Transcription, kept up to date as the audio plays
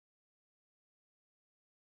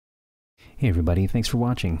Hey everybody, thanks for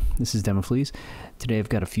watching. This is Demofleas. Today I've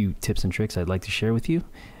got a few tips and tricks I'd like to share with you.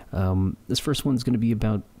 This first one's going to be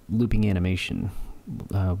about looping animation.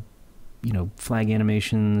 Flag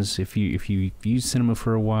animations. If you use Cinema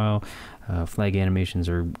for a while, flag animations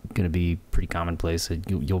are going to be pretty commonplace.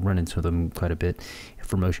 You'll run into them quite a bit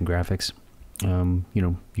for motion graphics.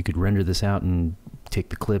 You could render this out and take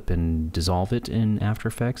the clip and dissolve it in After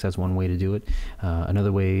Effects. That's one way to do it.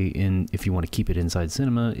 Another way, if you want to keep it inside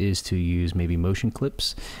Cinema, is to use maybe motion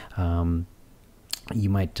clips. You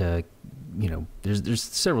might, there's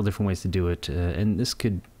several different ways to do it, and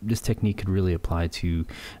this technique could really apply to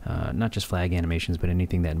not just flag animations, but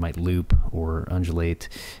anything that might loop or undulate,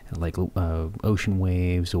 like ocean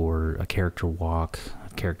waves or a character walk,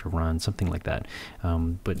 character run, something like that.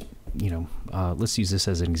 Let's use this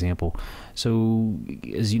as an example. So,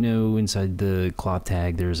 as you know, inside the cloth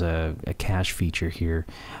tag, there's a cache feature here,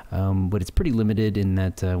 but it's pretty limited in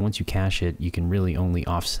that once you cache it, you can really only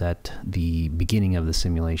offset the beginning of the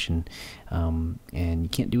simulation, and you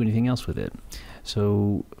can't do anything else with it.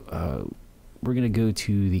 So, we're going to go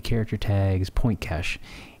to the character tag's point cache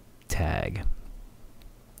tag.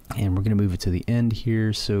 And we're going to move it to the end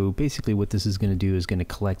here. So basically what this is going to do is going to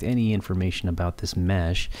collect any information about this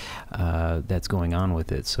mesh that's going on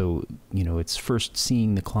with it. So, it's first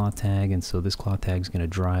seeing the cloth tag, and so this cloth tag is going to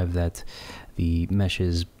drive the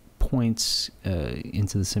mesh's points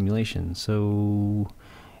into the simulation. So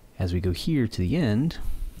as we go here to the end,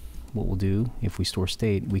 what we'll do, if we store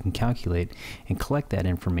state, we can calculate and collect that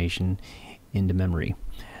information into memory.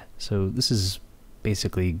 So this is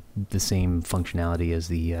basically the same functionality as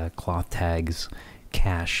the cloth tags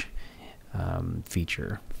cache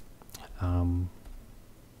feature. And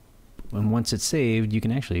once it's saved, you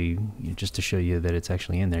can actually, just to show you that it's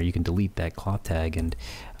actually in there, you can delete that cloth tag, and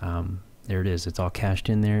there it is. It's all cached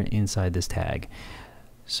in there inside this tag.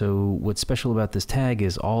 So what's special about this tag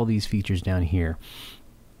is all these features down here.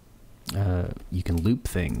 You can loop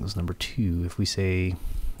things. Number 2, if we say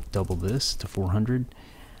double this to 400,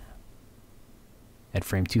 at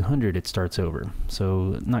frame 200 it starts over.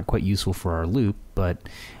 So not quite useful for our loop, but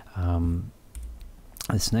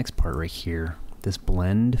this next part right here, this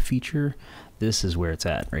blend feature, this is where it's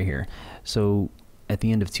at right here. So at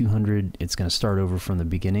the end of 200 it's going to start over from the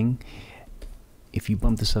beginning. If you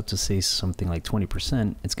bump this up to say something like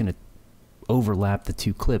 20%, it's going to overlap the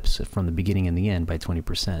two clips from the beginning and the end by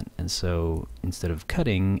 20%. And so instead of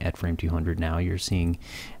cutting at frame 200, now you're seeing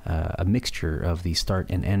a mixture of the start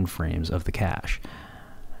and end frames of the cache.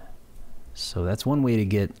 So that's one way to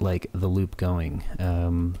get like the loop going.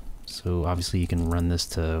 So obviously you can run this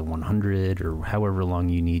to 100 or however long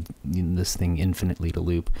you need this thing infinitely to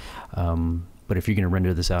loop. But if you're going to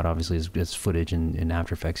render this out, obviously as footage in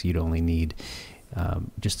After Effects, you'd only need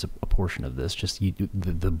just a portion of this. Just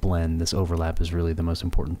the blend, this overlap is really the most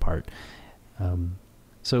important part.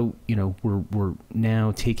 So we're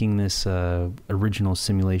now taking this original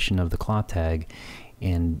simulation of the cloth tag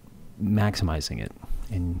and maximizing it.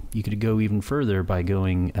 And you could go even further by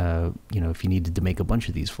going, if you needed to make a bunch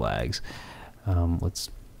of these flags, let's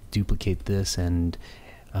duplicate this and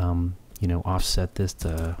offset this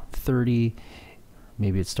to 30.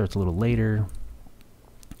 Maybe it starts a little later,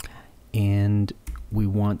 and we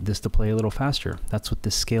want this to play a little faster. That's what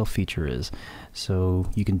this scale feature is. So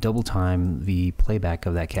you can double time the playback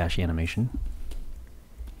of that cache animation,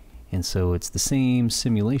 and so it's the same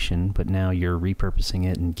simulation, but now you're repurposing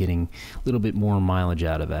it and getting a little bit more mileage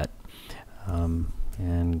out of that.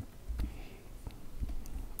 And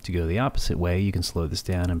to go the opposite way, you can slow this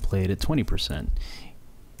down and play it at 20%.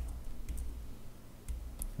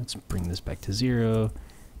 Let's bring this back to 0.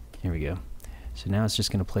 Here we go. So now it's just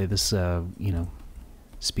going to play this,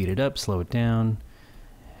 speed it up, slow it down,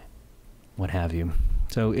 what have you.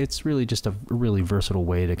 So it's really just a really versatile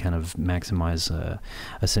way to kind of maximize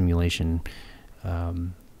a simulation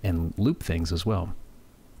and loop things as well.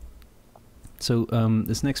 So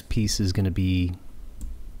this next piece is going to be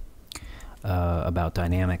about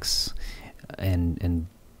dynamics, and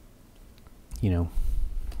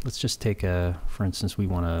let's just take for instance, I'm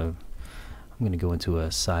going to go into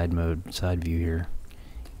a side view here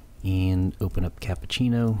and open up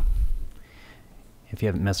Cappuccino. If you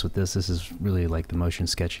haven't messed with this, this is really like the motion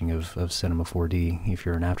sketching of Cinema 4D if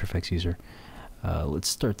you're an After Effects user. Let's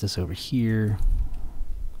start this over here,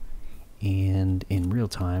 and in real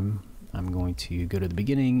time I'm going to go to the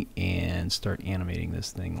beginning and start animating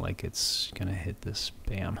this thing like it's gonna hit this,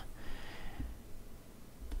 bam.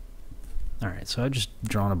 Alright, so I've just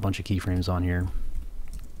drawn a bunch of keyframes on here.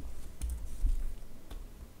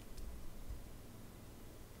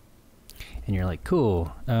 And you're like,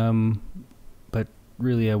 cool, but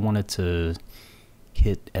really I want it to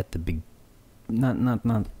hit at the big,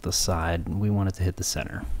 not the side. We want it to hit the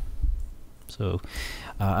center. So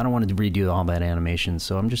I don't want to redo all that animation,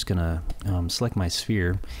 so I'm just gonna select my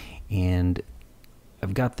sphere, and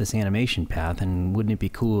I've got this animation path, and wouldn't it be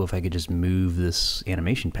cool if I could just move this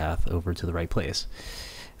animation path over to the right place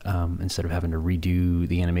instead of having to redo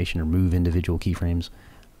the animation or move individual keyframes.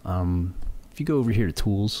 If you go over here to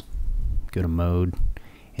Tools, go to Mode,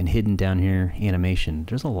 and hidden down here, Animation,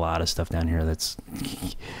 there's a lot of stuff down here that's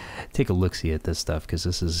take a look-see at this stuff, because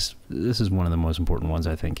this is one of the most important ones,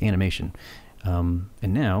 I think. Animation. And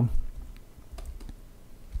now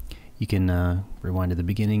you can rewind to the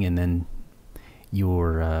beginning, and then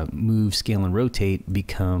your move, scale, and rotate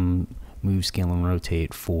become move, scale, and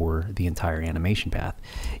rotate for the entire animation path.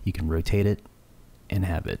 You can rotate it and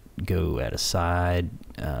have it go at a side.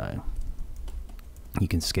 You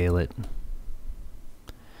can scale it.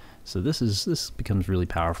 So this becomes really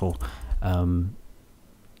powerful. All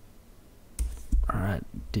right,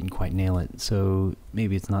 didn't quite nail it, so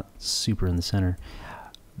maybe it's not super in the center.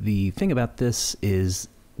 The thing about this is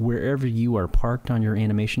wherever you are parked on your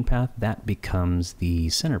animation path, that becomes the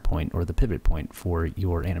center point or the pivot point for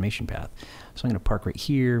your animation path. So I'm going to park right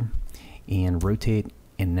here and rotate,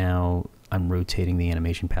 and now I'm rotating the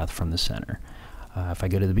animation path from the center. If I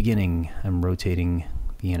go to the beginning, I'm rotating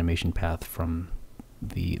the animation path from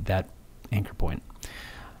that anchor point.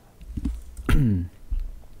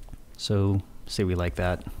 So say we like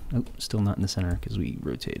that. Oh, still not in the center because we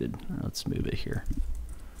rotated. Let's move it here.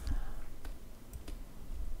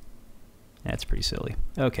 That's pretty silly.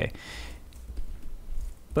 Okay.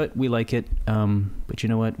 But we like it. But you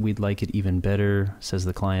know what? We'd like it even better, says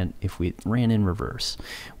the client, if we ran in reverse.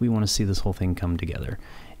 We want to see this whole thing come together.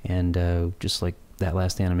 And just like that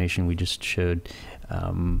last animation we just showed,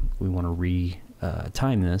 we want to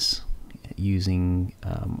time this using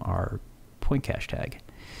our point cache tag.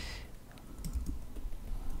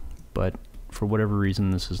 But for whatever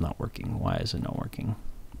reason, this is not working. Why is it not working?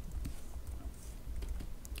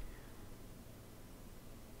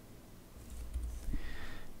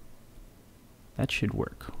 That should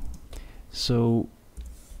work. So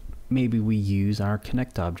maybe we use our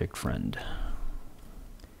connect object friend.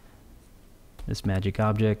 This magic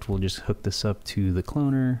object, we'll just hook this up to the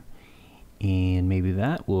cloner, and maybe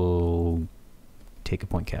that will take a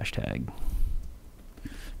point cache tag.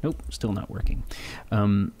 Nope, still not working.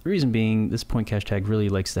 The reason being, this point cache tag really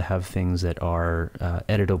likes to have things that are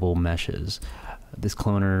editable meshes. This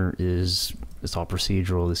cloner it's all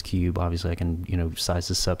procedural. This cube, obviously I can size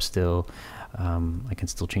this up still. I can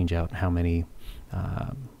still change out how many,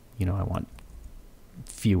 I want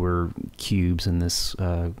fewer cubes in this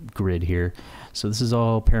grid here. So this is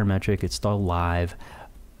all parametric, it's all live.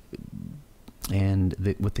 And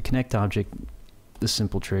with the connect object, the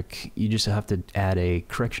simple trick, you just have to add a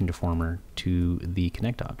correction deformer to the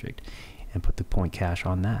connect object and put the point cache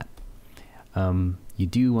on that. You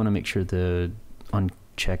do want to make sure to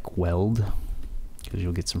uncheck weld, because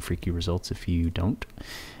you'll get some freaky results if you don't.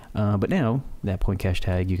 But now, that point cache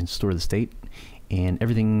tag, you can store the state, and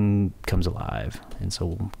everything comes alive. And so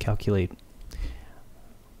we'll calculate.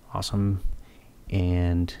 Awesome.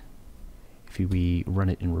 And if we run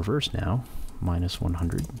it in reverse now,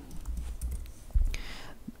 -100.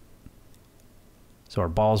 So our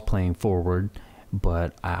ball's playing forward,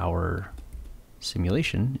 but our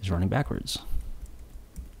simulation is running backwards.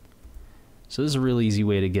 So this is a really easy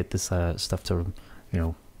way to get this stuff to,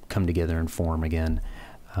 come together and form again.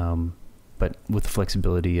 But with the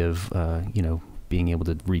flexibility of, being able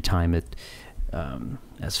to retime it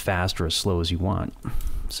as fast or as slow as you want.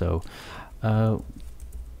 So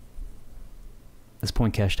this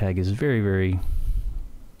point cache tag is very, very,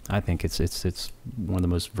 I think it's one of the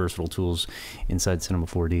most versatile tools inside Cinema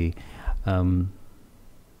 4D.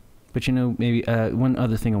 But maybe one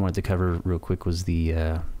other thing I wanted to cover real quick was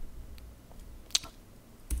the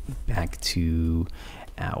back to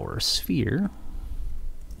our sphere.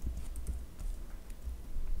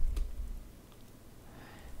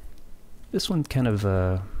 This one's kind of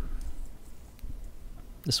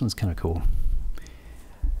cool.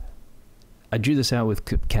 I drew this out with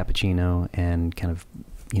Cappuccino and kind of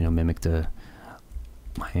mimicked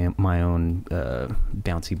my own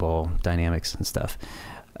bouncy ball dynamics and stuff.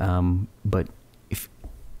 But if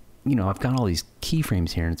I've got all these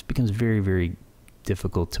keyframes here, and it becomes very, very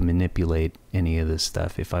difficult to manipulate any of this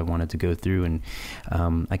stuff. If I wanted to go through and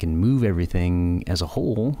I can move everything as a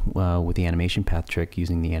whole with the animation path trick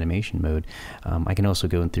using the animation mode. I can also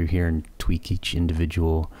go in through here and tweak each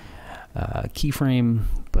individual keyframe,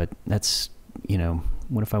 but that's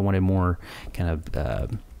what if I wanted more kind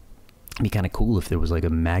of It'd be kind of cool if there was like a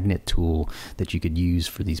magnet tool that you could use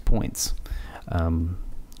for these points.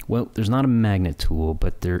 Well, there's not a magnet tool,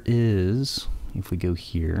 but there is, if we go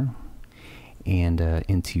here and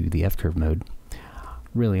into the F-curve mode,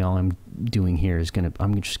 really all I'm doing here is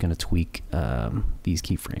I'm just gonna tweak these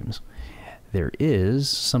keyframes. There is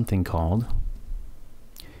something called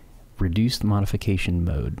reduced modification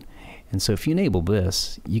mode. And so if you enable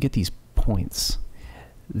this, you get these points.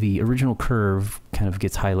 The original curve kind of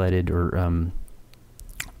gets highlighted, or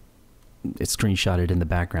it's screenshotted in the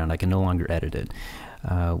background. I can no longer edit it.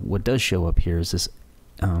 What does show up here is this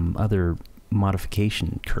other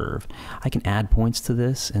modification curve. I can add points to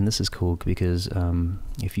this, and this is cool because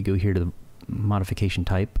if you go here to the modification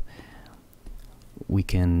type, we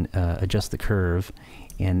can adjust the curve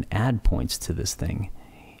and add points to this thing.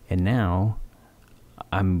 And now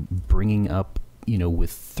I'm bringing up, you know,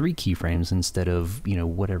 with 3 keyframes instead of, you know,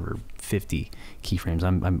 whatever, 50 keyframes.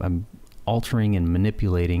 I'm altering and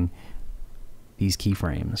manipulating these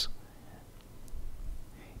keyframes.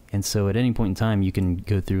 And so at any point in time, you can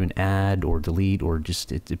go through and add or delete, or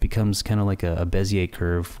just, it becomes kind of like a Bezier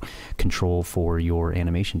curve control for your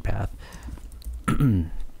animation path.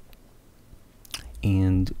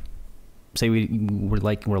 And say we're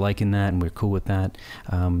liking that and we're cool with that,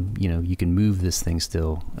 you know, you can move this thing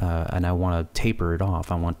still, and I want to taper it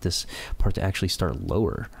off. I want this part to actually start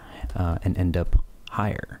lower and end up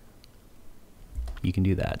higher. You can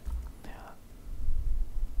do that.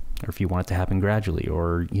 Or if you want it to happen gradually,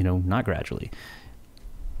 or, you know, not gradually.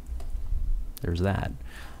 There's that.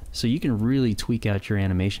 So you can really tweak out your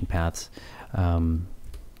animation paths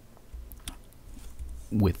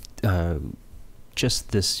with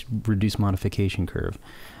just this reduce modification curve.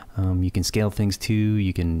 You can scale things too.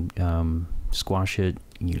 You can squash it.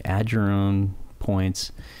 You add your own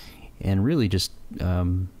points, and really just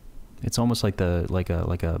it's almost like a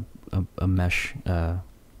mesh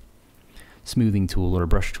smoothing tool, or a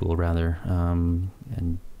brush tool rather,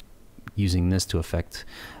 and using this to affect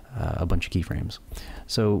a bunch of keyframes.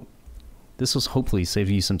 So this will hopefully save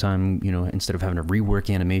you some time, you know, instead of having to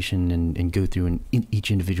rework animation and go through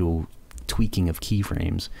each individual tweaking of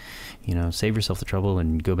keyframes. You know, save yourself the trouble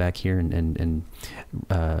and go back here and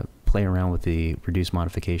play around with the reduce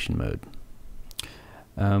modification mode.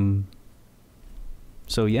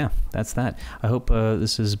 So yeah, that's that. I hope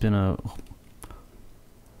this has been a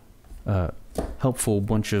helpful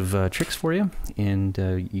bunch of tricks for you, and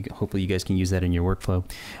hopefully you guys can use that in your workflow.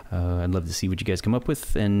 I'd love to see what you guys come up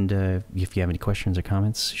with, and if you have any questions or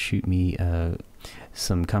comments, shoot me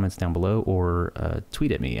some comments down below, or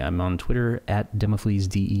tweet at me. I'm on Twitter at Demafleez,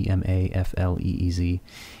 DEMAFLEEZ,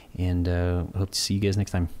 and hope to see you guys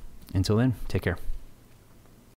next time. Until then, take care.